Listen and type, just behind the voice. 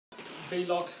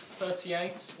vlog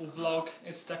 38, or vlog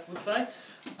as Steph would say.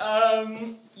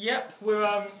 Yep,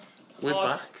 we're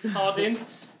hard in,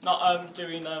 not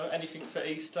doing anything for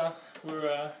Easter.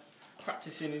 We're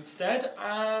practicing instead.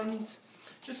 And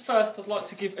just first, I'd like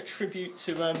to give a tribute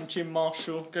to Jim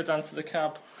Marshall. Go down to the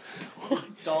cab. He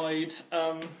died.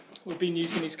 We've been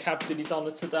using his cabs in his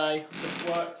honour today. They've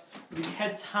worked, but his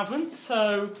heads haven't.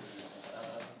 So,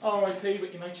 R.I.P.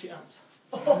 But you made shit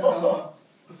out.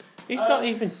 He's not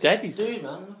even dead, is he? Dude,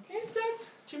 man. He's dead.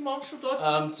 Jim Marshall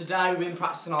died. Today we've been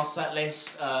practicing our set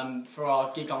list for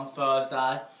our gig on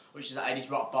Thursday, which is at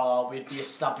Eddie's Rock Bar with The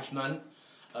Establishment.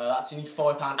 That's only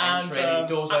 £5 entry.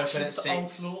 Doors open at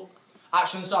 6.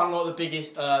 Action's done not the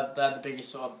biggest. They're the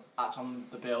biggest sort of act on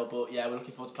the bill, but yeah, we're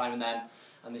looking forward to playing with them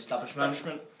and The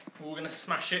Establishment. We're gonna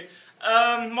smash it.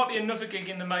 Might be another gig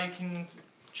in the making.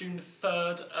 June the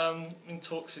 3rd, in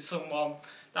talks with someone.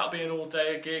 That'll be an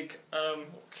all-day gig,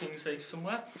 King's Heath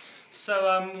somewhere.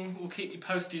 So we'll keep you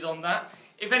posted on that.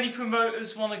 If any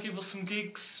promoters want to give us some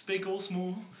gigs, big or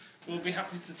small, we'll be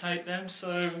happy to take them.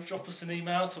 So drop us an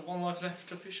email to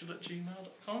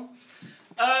onelifeleftofficial@gmail.com.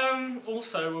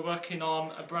 Also, we're working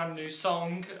on a brand new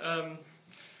song,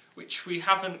 which we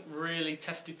haven't really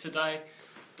tested today,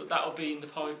 but that'll be in the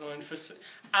pipeline for us.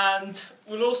 And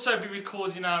we'll also be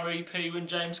recording our EP when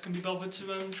James can be bothered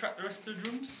to track the rest of the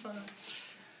drums.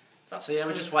 So yeah,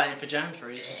 we're just waiting for James to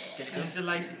get it done. He's a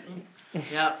lazy cunt.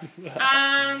 Yeah.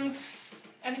 And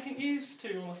anything you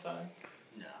two want to say?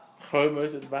 No.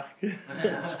 Homo's at the back.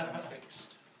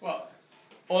 What?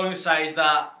 All I'm gonna say is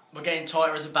that we're getting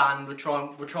tighter as a band. We're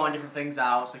trying different things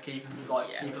out, so keep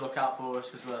a lookout for us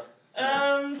because we're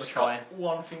trying.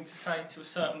 One thing to say to a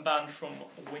certain band from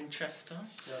Winchester.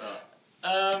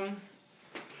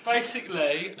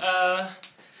 Basically,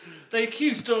 they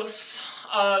accused us,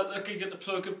 the gig at the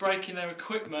Plug, of breaking their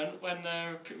equipment when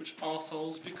they're pretty much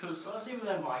arseholes because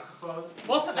their microphone.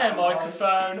 Wasn't their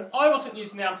microphone. I wasn't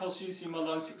using the amp. I was using my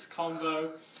Line 6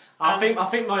 combo. I think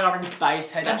my orange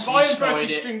bass head and actually Brian destroyed broke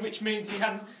his it. string, which means he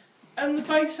hadn't. And the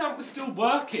bass amp was still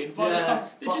working by the time.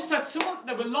 They just had someone.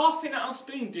 They were laughing at us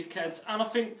being dickheads, and I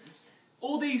think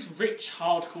all these rich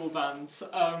hardcore bands.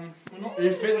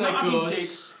 You think they're good?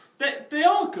 They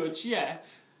are good, yeah,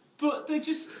 but they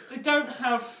don't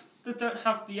have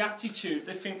the attitude.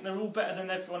 They think they're all better than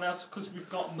everyone else because we've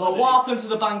got money. But what happens to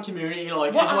the band community?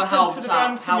 Like what everyone happens helps to the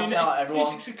band community? out everyone.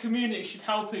 Music's a community, should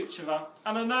help each other,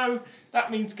 and I know that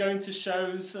means going to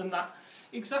shows and that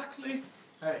exactly.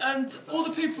 Hey, and all the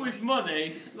people with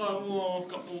money, like, oh, I've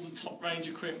got all the top range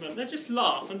equipment, they just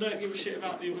laugh and don't give a shit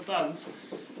about the other bands.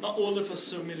 Not all of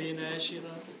us are millionaires, you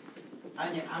know.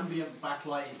 And your ambient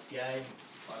backlight is gay,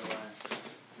 by the way.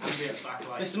 Ambient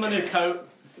backlight. This is my new coat.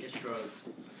 It's strobed.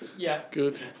 Yeah.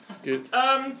 Good.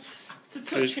 It's a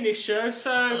touching issue,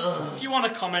 so if you want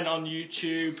to comment on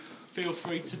YouTube, feel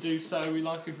free to do so. We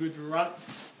like a good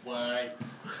rant. Why?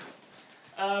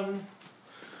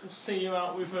 We'll see you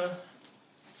out with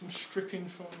some stripping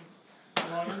from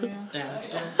Ryan. Yeah,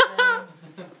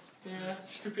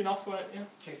 stripping off, won't you?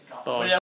 Bye.